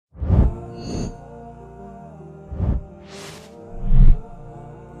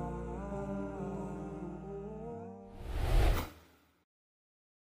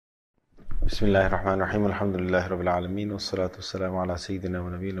بسم الله الرحمن الرحيم الحمد لله رب العالمين والصلاة والسلام على سيدنا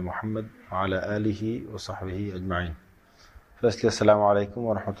ونبينا محمد وعلى آله وصحبه أجمعين. Firstly, Assalamu alaikum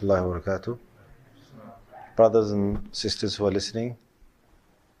wa rahmatullahi wa barakatuh. Brothers and sisters who are listening,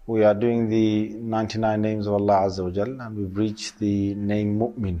 we are doing the 99 names of Allah Azza wa Jal, and we've reached the name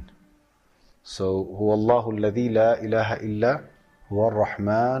Mu'min. So, هو الله الذي لا إله إلا هو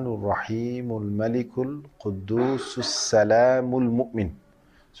الرحمن الرحيم الملك القدوس السلام المؤمن.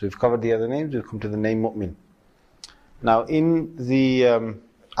 So we've covered the other names, we've come to the name Mu'min. Now in the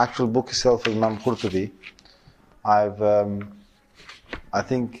actual book itself of Imam Qurtubi, I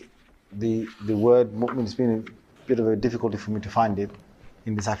think the word Mu'min has been a bit of a difficulty for me to find it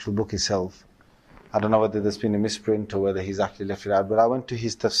in this actual book itself. I don't know whether there's been a misprint or whether he's actually left it out, but I went to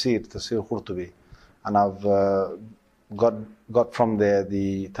his Tafsir Qurtubi, and I've got from there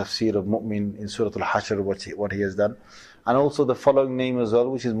the Tafsir of Mu'min in Surah Al-Hashr, what he has done. And also the following name as well,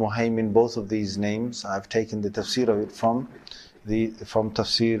 which is Muhaymin. Both of these names, I've taken the tafsir of it from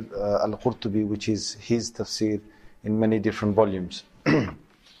Tafsir Al-Qurtubi, which is his tafsir in many different volumes.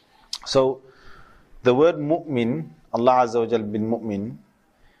 So, the word Mu'min, Allah Azza wa Jal bin Mu'min,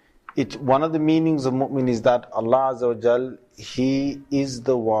 one of the meanings of Mu'min is that Allah Azza wa Jal, He is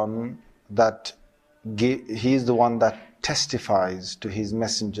the one that testifies to His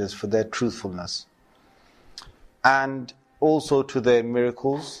messengers for their truthfulness, and also to their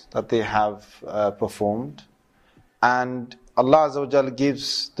miracles that they have performed. And Allah Azza wa Jal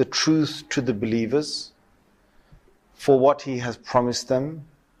gives the truth to the believers for what He has promised them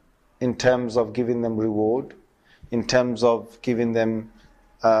in terms of giving them reward, in terms of giving them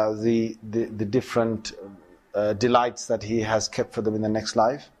the different delights that He has kept for them in the next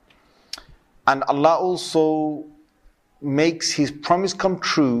life. And Allah also makes His promise come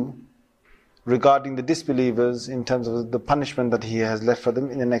true regarding the disbelievers in terms of the punishment that He has left for them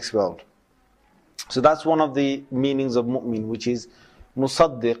in the next world. So that's one of the meanings of Mu'min, which is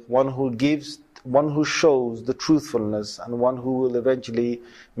Musaddiq, one who shows the truthfulness, and one who will eventually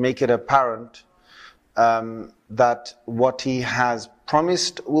make it apparent that what he has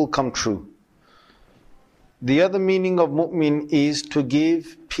promised will come true. The other meaning of Mu'min is to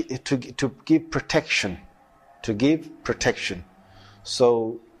give protection. To give protection.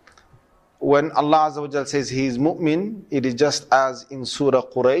 So, when Allah Azza wa Jal says He is Mu'min, it is just as in Surah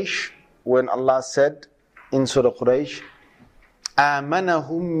Quraysh, when Allah said in Surah Quraysh, آمَنَهُم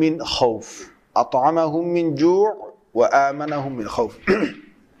مِّنْ خَوْفٍ أَطْعَمَهُم مِّن جُوعٍ وَآمَنَهُم مِّنْ خَوْفٍ.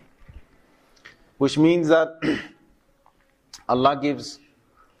 Which means that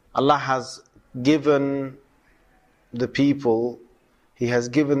Allah has given the people, He has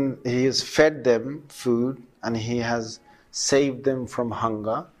fed them food, and He has saved them from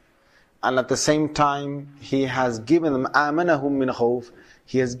hunger. And at the same time, He has given them آمَنَهُم مِّنْ خَوْفٍ.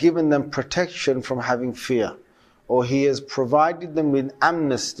 He has given them protection from having fear, or He has provided them with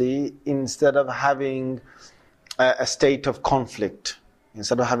amnesty instead of having a state of conflict.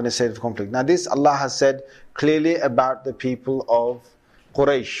 Now this Allah has said clearly about the people of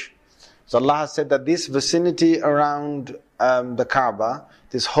Quraysh. So Allah has said that this vicinity around the Kaaba,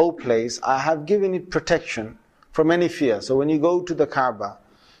 this whole place, I have given it protection from any fear. So when you go to the Kaaba,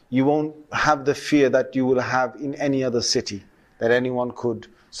 you won't have the fear that you will have in any other city, that anyone could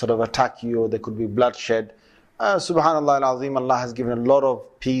sort of attack you, or there could be bloodshed. Subhanallah al-Azim, Allah has given a lot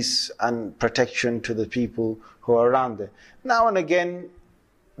of peace and protection to the people who are around there. Now and again,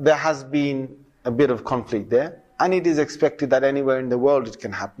 there has been a bit of conflict there, and it is expected that anywhere in the world it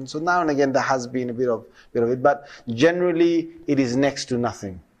can happen. So now and again there has been a bit of it, but generally it is next to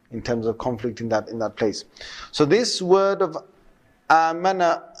nothing in terms of conflict in that place. So this word of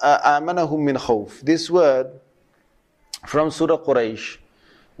آمَنَهُم مِّنْ خَوْفٍ, this word from Surah Quraysh,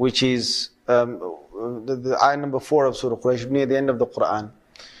 which is the ayah number 4 of Surah Quraysh, near the end of the Quran.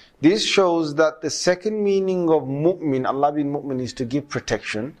 This shows that the second meaning of Mu'min, Allah bin Mu'min, is to give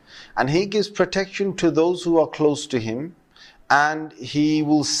protection. And He gives protection to those who are close to Him, and He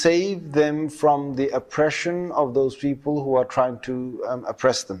will save them from the oppression of those people who are trying to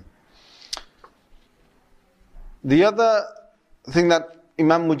oppress them. The other thing that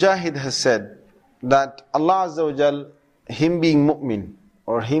Imam Mujahid has said, that Allah Azza wa Jal, Him being Mu'min,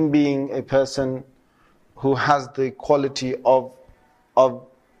 or Him being a person who has the quality of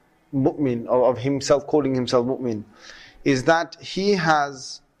Mu'min, or of Himself, calling Himself Mu'min, is that He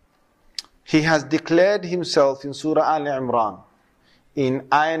has declared Himself in Surah Al-Imran, in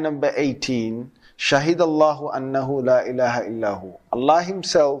ayah number 18, Shahid Allahu annahu la ilaha illahu. Allah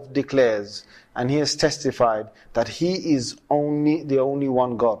Himself declares, and He has testified that He is the only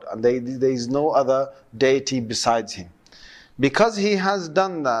one God, and there is no other deity besides Him. Because He has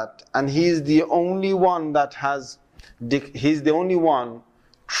done that, and He is the only one that has, He's the only one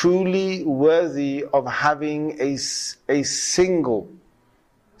truly worthy of having a single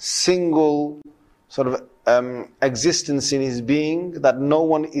sort of existence in His being, that no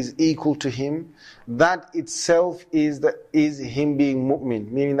one is equal to Him. That itself is Him being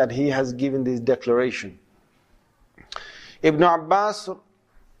mu'min, meaning that He has given this declaration. Ibn Abbas,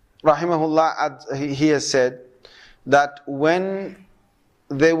 rahimahullah, he has said that when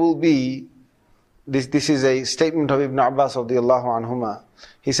there will be, this is a statement of Ibn Abbas radiallahu anhuma,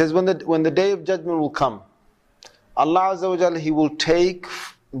 he says when the day of judgment will come, Allah Azza wa Jalla, He will take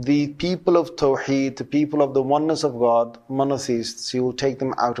the people of Tawheed, the people of the oneness of God, monotheists, He will take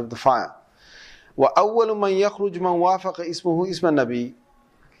them out of the fire. وَأَوَّلُ مَنْ يَخْرُجُ مَنْ وَافَقَ اسْمُهُ اسْمَ النَّبِيِّ.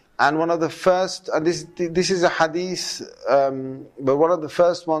 And one of the first, and this is a hadith, but one of the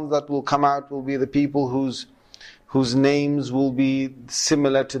first ones that will come out will be the people whose names will be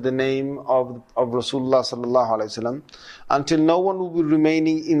similar to the name of Rasulullah sallallahu alaihi wasallam, until no one will be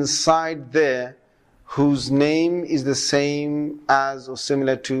remaining inside there whose name is the same as or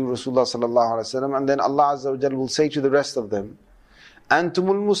similar to Rasulullah sallallahu alaihi wasallam. And then Allah Azza wa Jalla will say to the rest of them,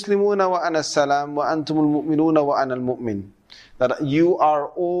 "Antumul Muslimuna wa ana salam wa antumul mu'minuna wa ana al-mu'min." That you are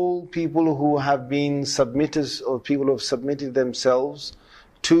all people who have been submitters, or people who have submitted themselves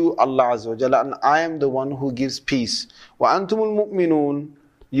to Allah Azza wa Jalla, and I am the one who gives peace. Wa antumul mu'minun,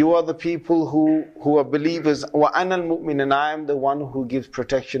 you are the people who are believers. Wa ana al-mu'min, and I am the one who gives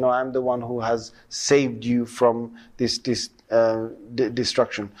protection, or I am the one who has saved you from this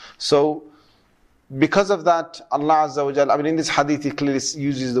destruction. So, because of that, Allah Azza wa Jalla, in this hadith it clearly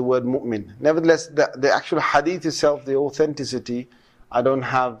uses the word mu'min. Nevertheless, the actual hadith itself, the authenticity, I don't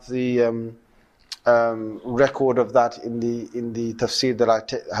have the record of that in the tafsir that I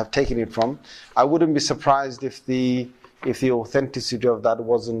have taken it from. I wouldn't be surprised if the authenticity of that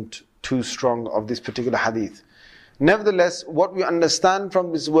wasn't too strong of this particular hadith. Nevertheless, what we understand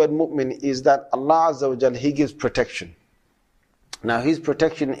from this word mu'min is that Allah Azza wa Jalla, He gives protection. Now His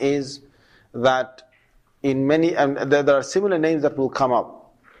protection is that in many, there are similar names that will come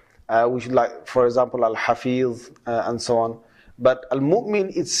up, which, like for example, Al-Hafiz and so on. But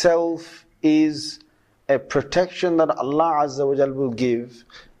Al-Mu'min itself is a protection that Allah Azza wa Jalla will give,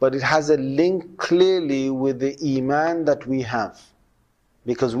 but it has a link clearly with the Iman that we have,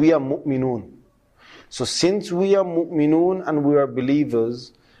 because we are Mu'minun. So since we are Mu'minun and we are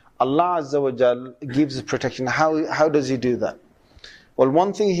believers, Allah Azza wa Jalla gives protection. How does He do that? Well,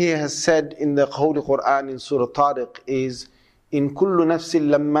 one thing He has said in the Holy Quran in Surah Tariq is, "In kullu nafsin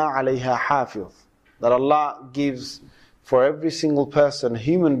lamma alayha hafiz." That Allah gives for every single person,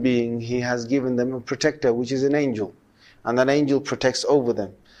 human being, He has given them a protector, which is an angel. And that angel protects over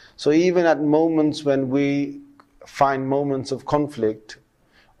them. So even at moments when we find moments of conflict,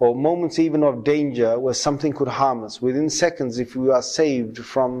 or moments even of danger where something could harm us, within seconds, if we are saved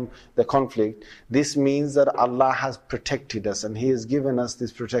from the conflict, this means that Allah has protected us and He has given us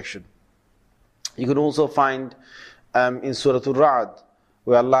this protection. You can also find in Surah Al-Ra'd,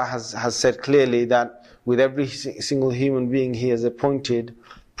 where Allah has said clearly that with every single human being He has appointed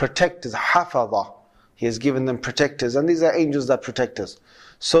protectors, hafadah. He has given them protectors, and these are angels that protect us.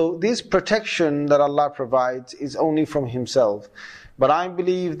 So this protection that Allah provides is only from Himself. But I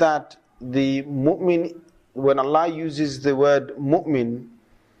believe that the mu'min, when Allah uses the word mu'min,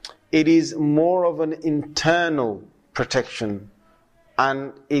 it is more of an internal protection,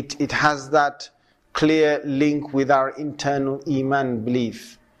 and it has that clear link with our internal iman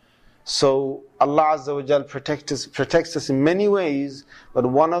belief. So Allah Azza wa Jal protects us in many ways, but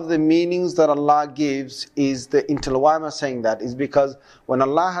one of the meanings that Allah gives is the internal. Why am I saying that? Is because when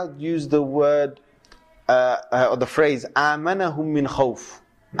Allah has used the word or the phrase "amanahum min khawf,"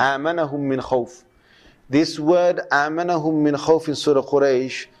 "amanahum min khawf," this word "amanahum min khawf" in Surah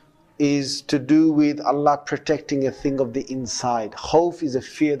Quraysh is to do with Allah protecting a thing of the inside. Khawf is a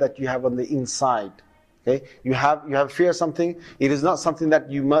fear that you have on the inside. Okay, you have fear of something. It is not something that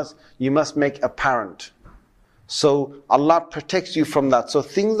you must make apparent. So Allah protects you from that. So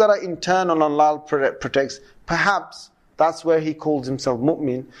things that are internal, Allah protects. Perhaps that's where He calls Himself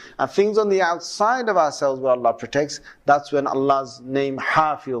mu'min. And things on the outside of ourselves where Allah protects, that's when Allah's name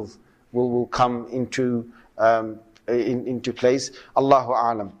Hafiz will come into place. Allahu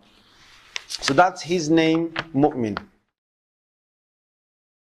a'lam. So that's His name, mu'min.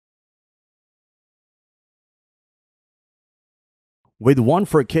 With One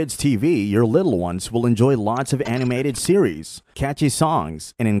for Kids TV, your little ones will enjoy lots of animated series, catchy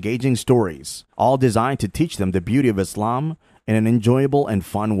songs, and engaging stories, all designed to teach them the beauty of Islam in an enjoyable and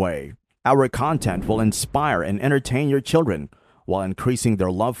fun way. Our content will inspire and entertain your children while increasing their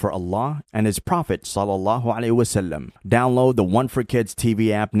love for Allah and His Prophet Sallallahu Alaihi Wasallam. Download the One for Kids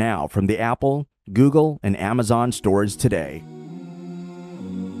TV app now from the Apple, Google, and Amazon stores today.